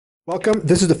Welcome,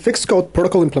 this is the fixed code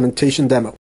protocol implementation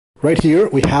demo. Right here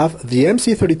we have the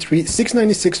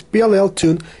MC33696PLL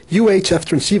tuned UHF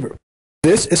transceiver.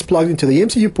 This is plugged into the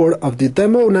MCU port of the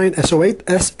Demo 9SO8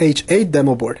 SH8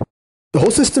 demo board. The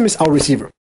whole system is our receiver.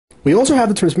 We also have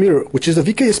the transmitter, which is the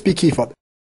VKSP-KEYFOB.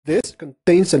 This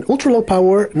contains an ultra-low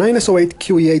power 9SO8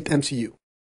 QE8 MCU.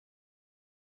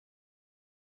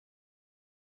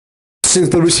 Since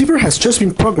the receiver has just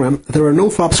been programmed, there are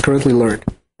no FOBs currently learned.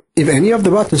 If any of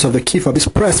the buttons of the key fob is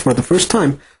pressed for the first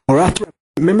time or after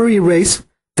a memory erase,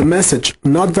 the message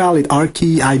 "not valid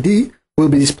RKey ID" will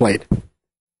be displayed.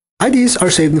 IDs are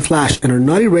saved in flash and are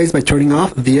not erased by turning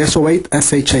off the SO8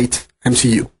 SH8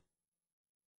 MCU.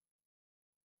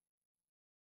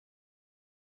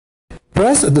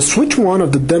 Press the switch 1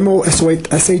 of the Demo SO8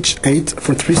 SH8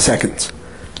 for 3 seconds.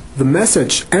 The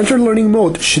message "Enter learning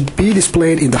mode" should be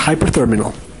displayed in the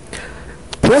hyperterminal.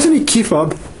 Press any key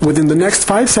fob within the next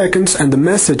 5 seconds and the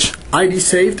message "ID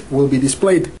saved" will be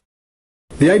displayed.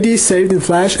 The ID is saved in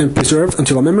flash and preserved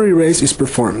until a memory erase is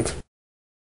performed.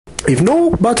 If no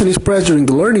button is pressed during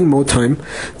the learning mode time,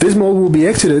 this mode will be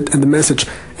exited and the message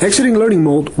 "Exiting learning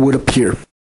mode" would appear.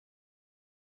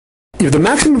 If the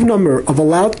maximum number of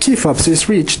allowed key fobs is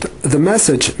reached, the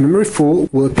message "Memory full"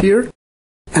 will appear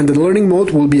and the learning mode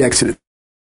will be exited.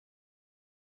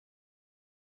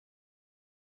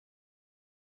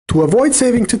 To avoid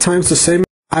saving 2 times the same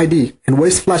ID and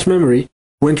waste flash memory,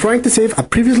 when trying to save a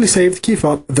previously saved key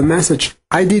fob, the message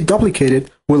 "ID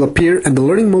duplicated" will appear and the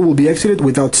learning mode will be exited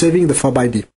without saving the fob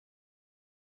ID.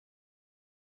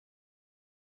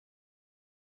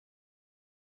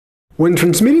 When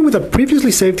transmitting with a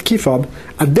previously saved key fob,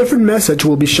 a different message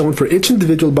will be shown for each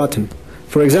individual button.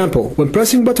 For example, when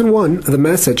pressing button 1, the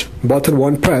message "Button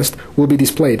 1 pressed" will be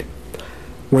displayed.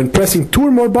 When pressing 2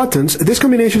 or more buttons, these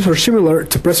combinations are similar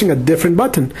to pressing a different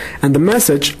button, and the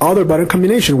message "Other button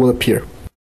combination" will appear.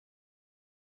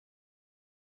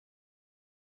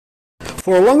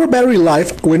 For a longer battery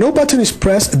life, when no button is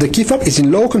pressed, the key fob is in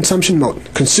low consumption mode,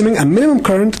 consuming a minimum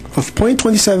current of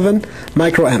 0.27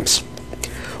 microamps.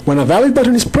 When a valid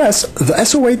button is pressed, the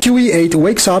SO8 QE8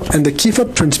 wakes up and the key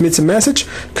fob transmits a message,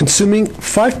 consuming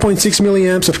 5.6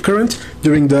 milliamps of current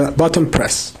during the button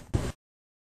press.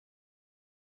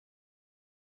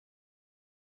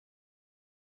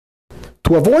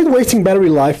 To avoid wasting battery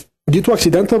life due to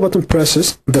accidental button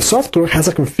presses, the software has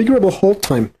a configurable hold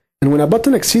time, and when a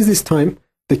button exceeds this time,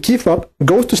 the key fob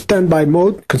goes to standby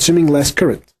mode, consuming less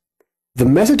current. The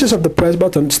messages of the press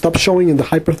button stop showing in the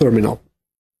hyperterminal.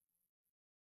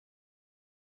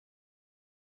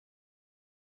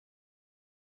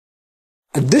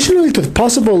 Additionally to the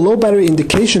possible low battery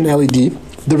indication LED,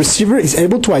 the receiver is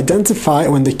able to identify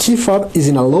when the key fob is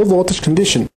in a low voltage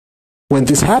condition. When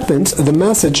this happens, the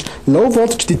message "Low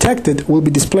voltage detected" will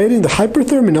be displayed in the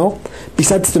hyperterminal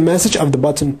besides the message of the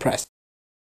button pressed.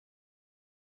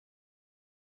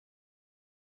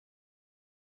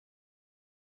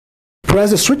 Press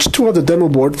the switch 2 of the demo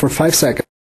board for 5 seconds.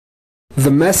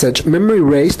 The message "Memory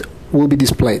erased" will be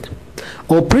displayed.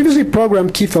 All previously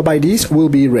programmed key fob IDs will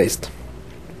be erased.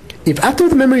 If after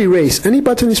the memory erase any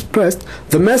button is pressed,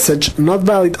 the message "Not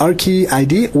valid RKey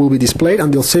ID" will be displayed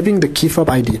until saving the key fob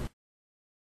ID.